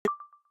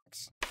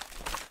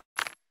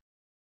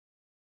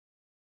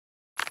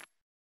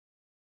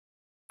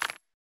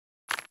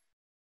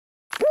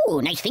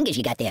Ooh, nice fingers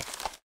you got there.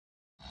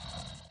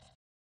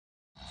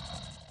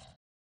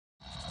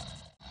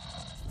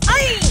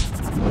 Aye!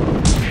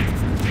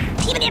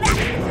 Even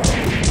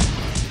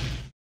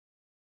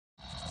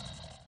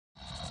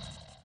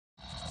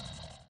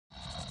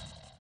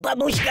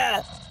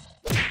Babushka!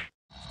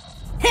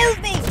 Help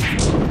me!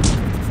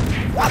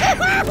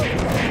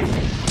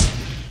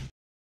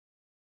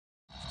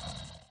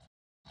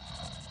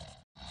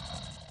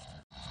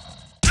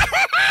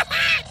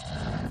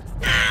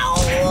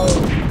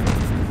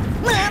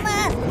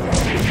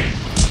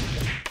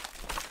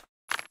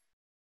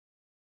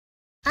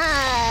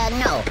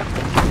 No.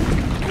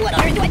 What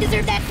honor do I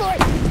deserve that for?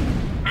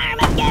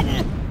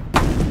 Armageddon!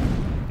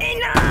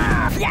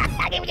 Enough!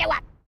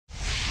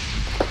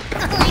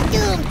 I'm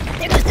doomed!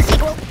 There goes the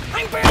sequel!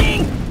 I'm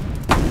burning!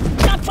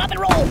 Stop, drop, and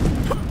roll!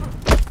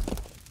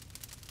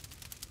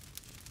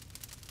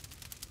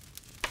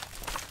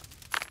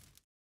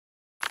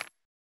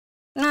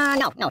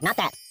 No, not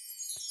that.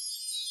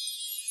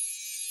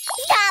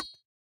 Stop!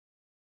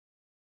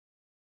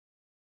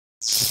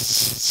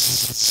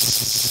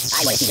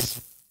 I want to see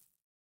this.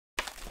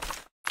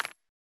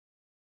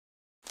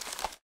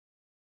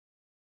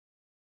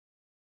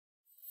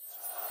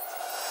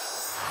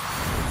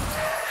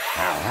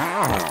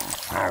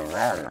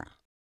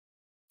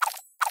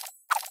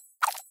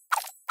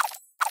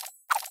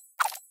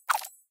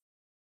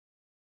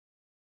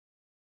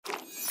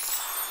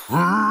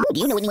 Do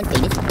you know anyone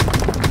famous? Whoa.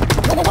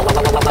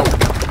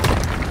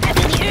 I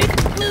feel the earth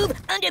move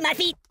under my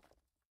feet.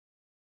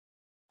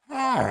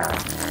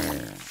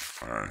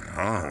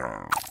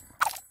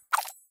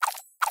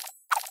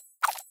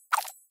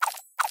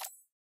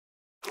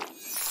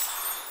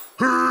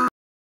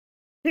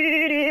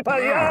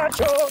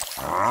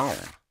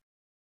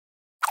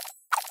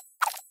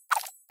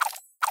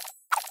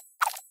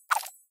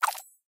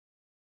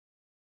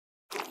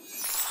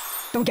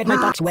 Don't get my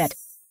box wet.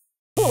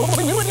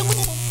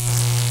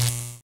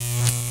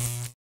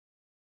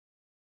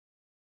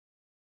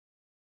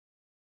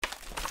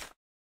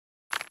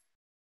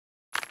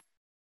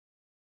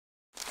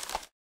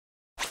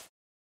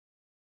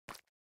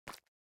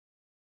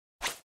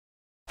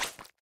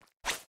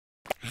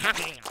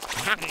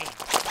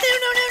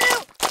 No!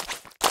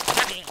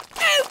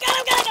 Oh,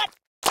 God!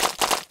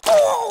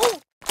 Oh!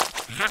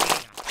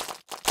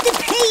 The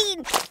pain!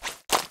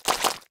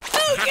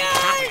 Oh,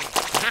 God!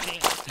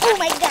 Oh,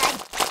 my God!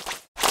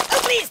 Oh,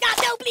 please, stop!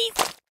 No, please!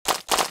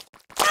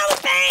 Oh,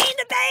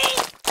 the pain!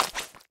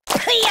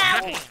 Ow!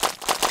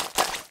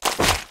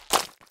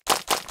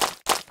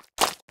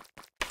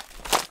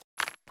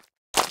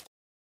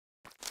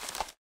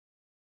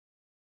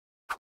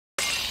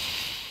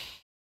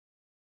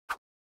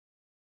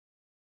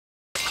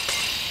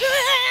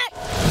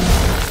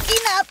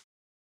 Enough!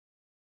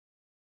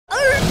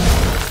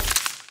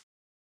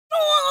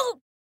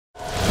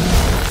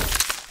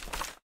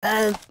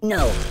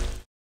 No.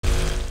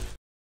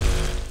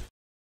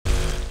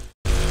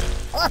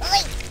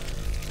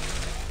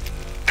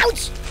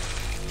 Ouch!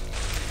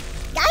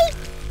 Guy?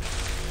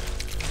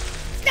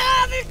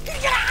 Stop it!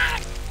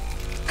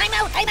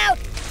 I'm out!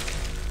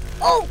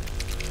 Oh!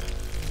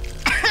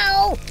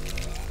 Ow!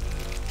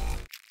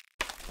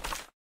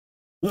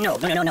 No,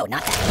 not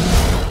that.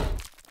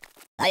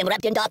 I am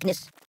wrapped in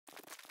darkness.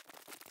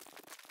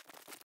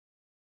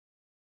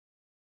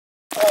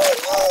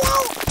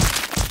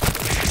 Oh!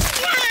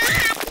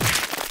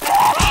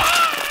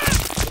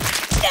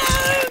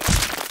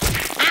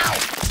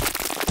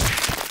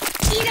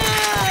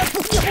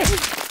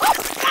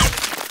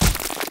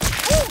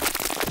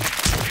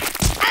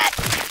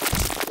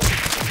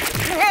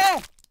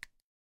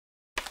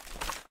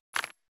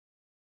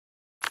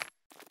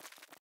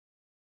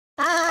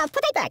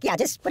 Put it back. Yeah,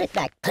 just put it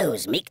back.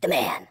 Pose, Meek the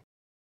Man.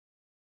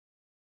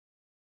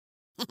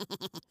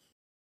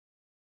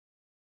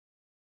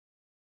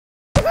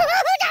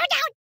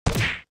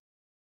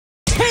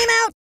 Time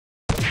out!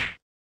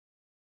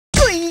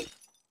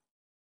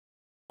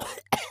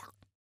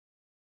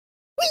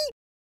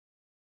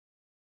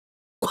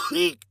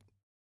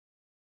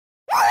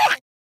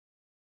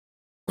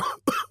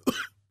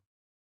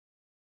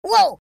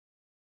 Whoa!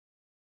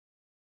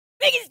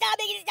 Make it stop!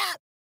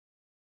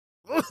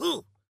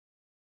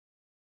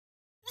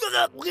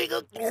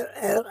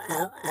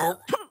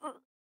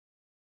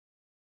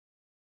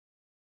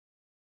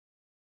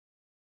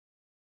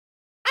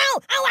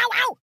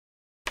 Ow!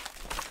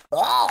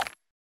 Oh!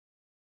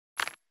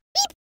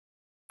 Beep!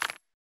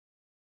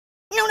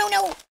 No!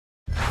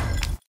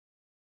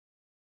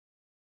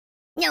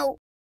 No!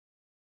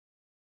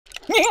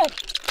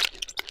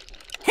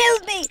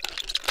 Help me!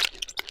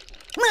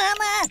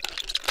 Mama!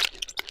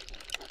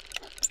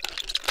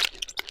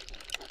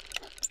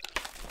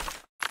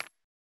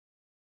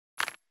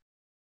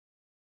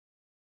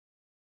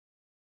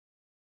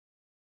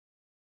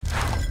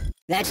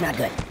 That's not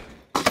good.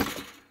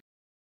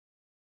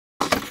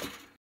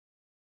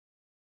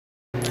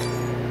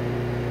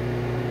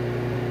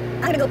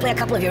 I'm gonna go play a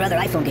couple of your other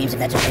iPhone games if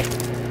that's okay.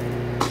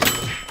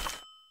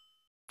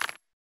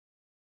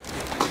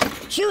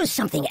 Choose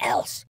something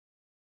else.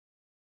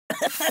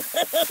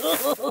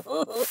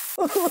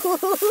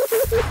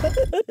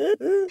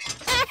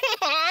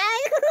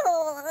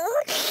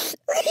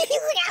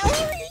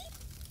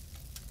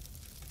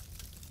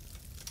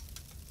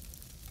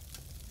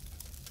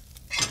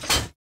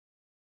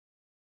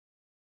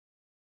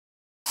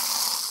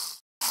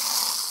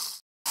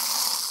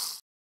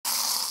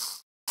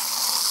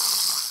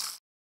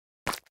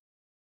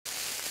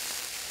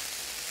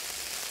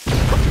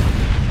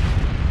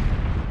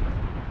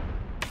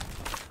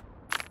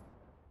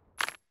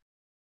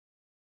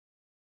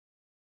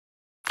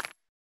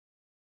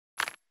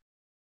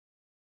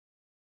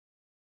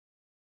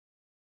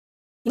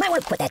 You might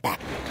want to put that back.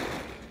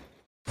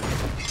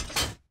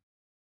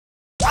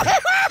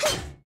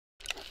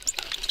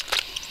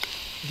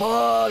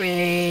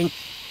 Boring.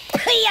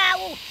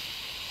 Yow.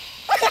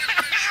 Oh,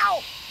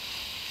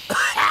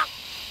 got.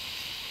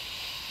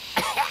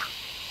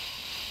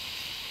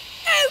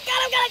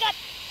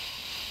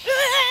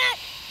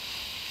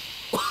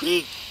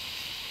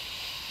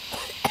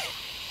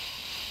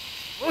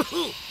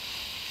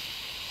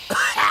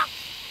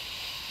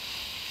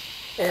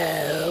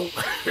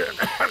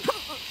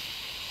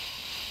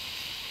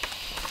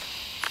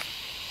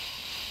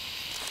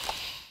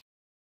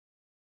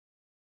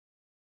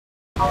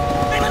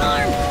 I'm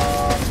unarmed!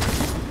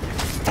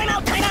 Time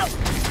out!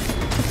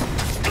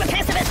 I'm a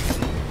pacifist!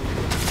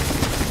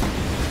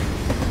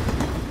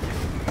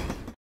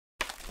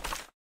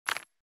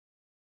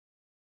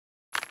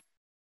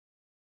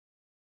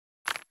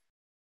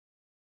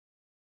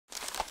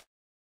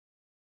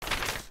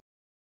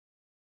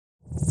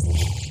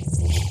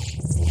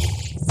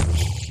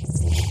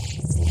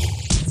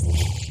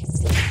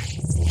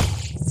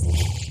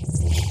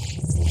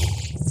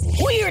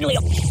 Weirdly...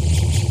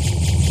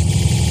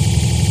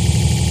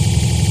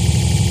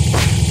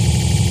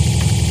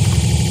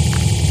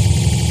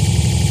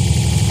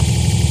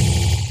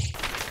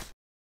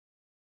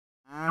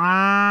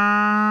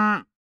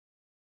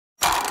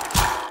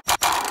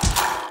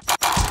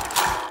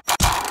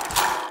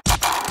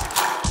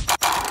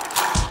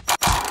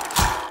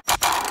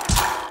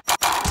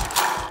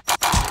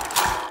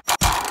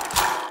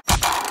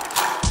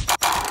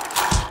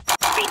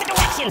 Read the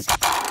directions!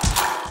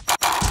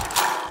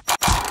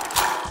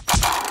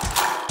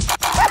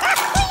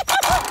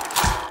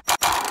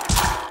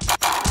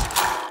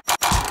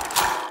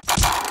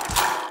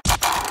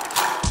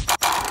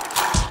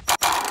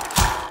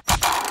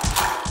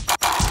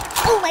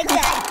 Oh my god!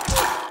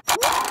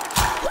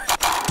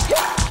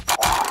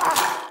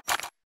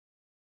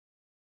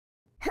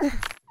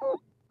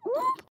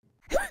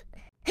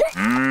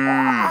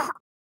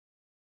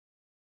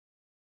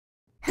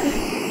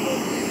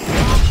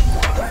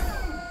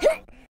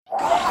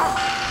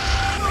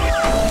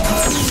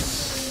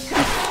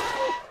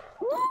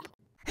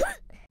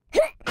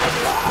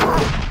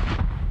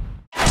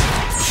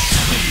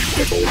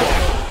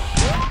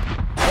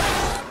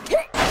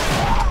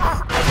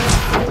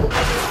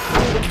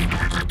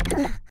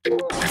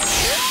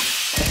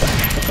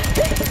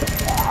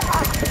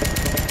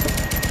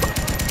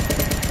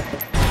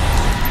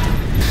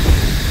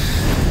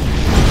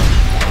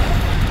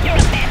 You're a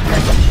bad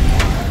person!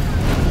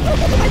 Oh,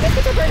 my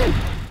biscuits are burning!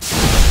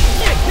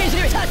 Siri, where's the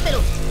nearest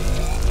hospital?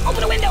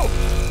 Open a window!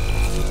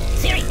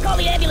 Siri, call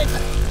the ambulance!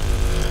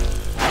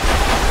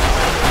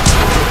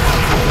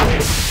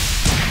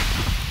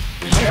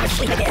 I'm gonna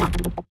sleep again.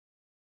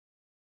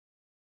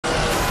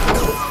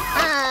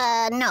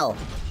 No.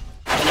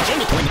 Can you turn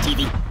me toward the TV?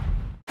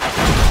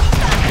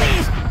 Stop,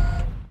 please!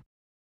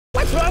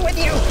 What's wrong with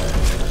you?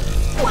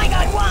 My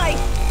god, why?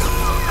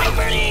 I'm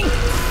burning!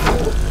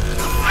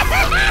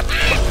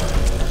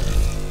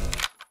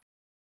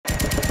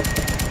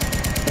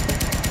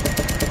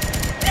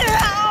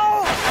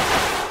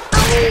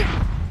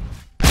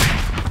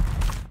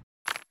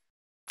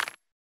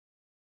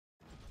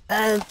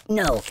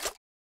 No.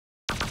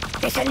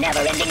 It's a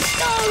never-ending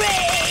story!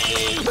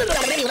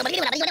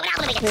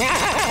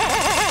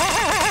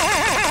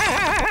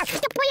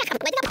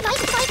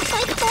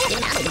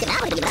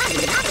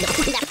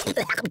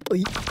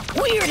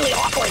 Weirdly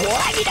awkward.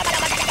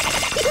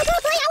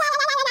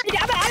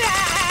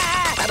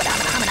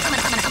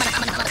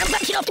 I'm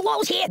bouncing off the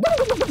walls here.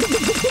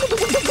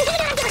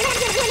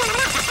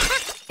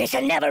 It's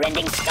a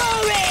never-ending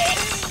story!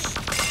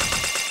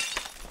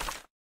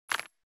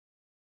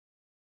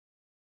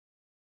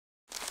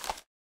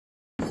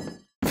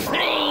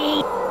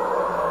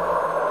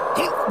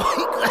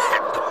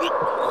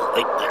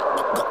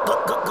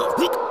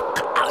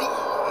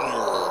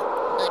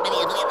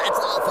 That's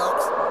all,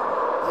 folks.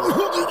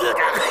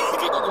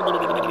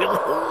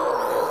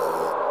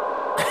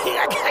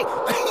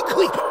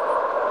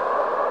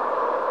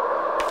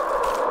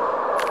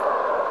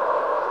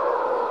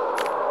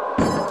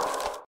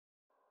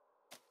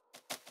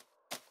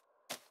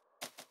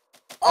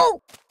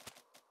 Oh!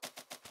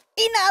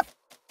 Enough!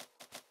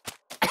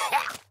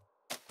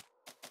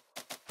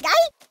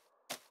 Guy?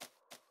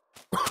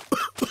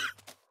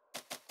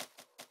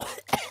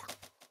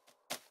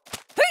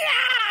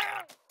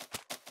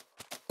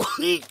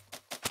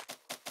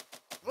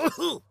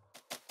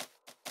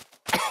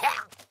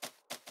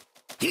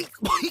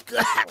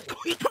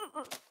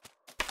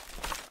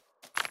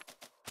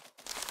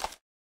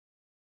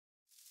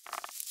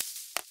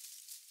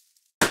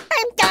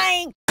 I'm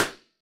dying!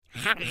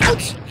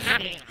 Ouch!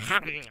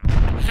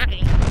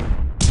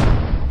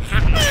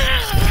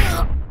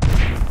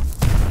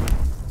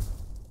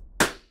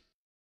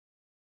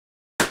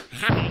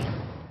 No!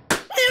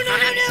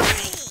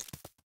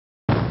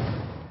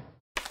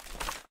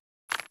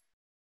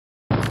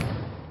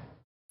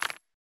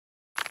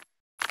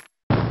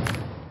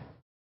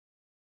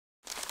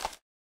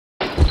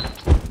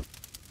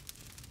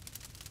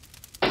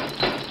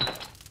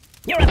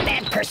 You're a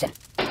bad person.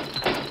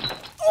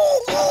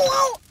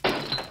 Oh!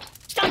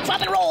 Stop,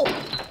 drop, and roll!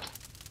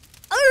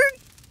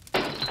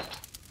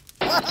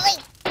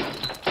 Oi!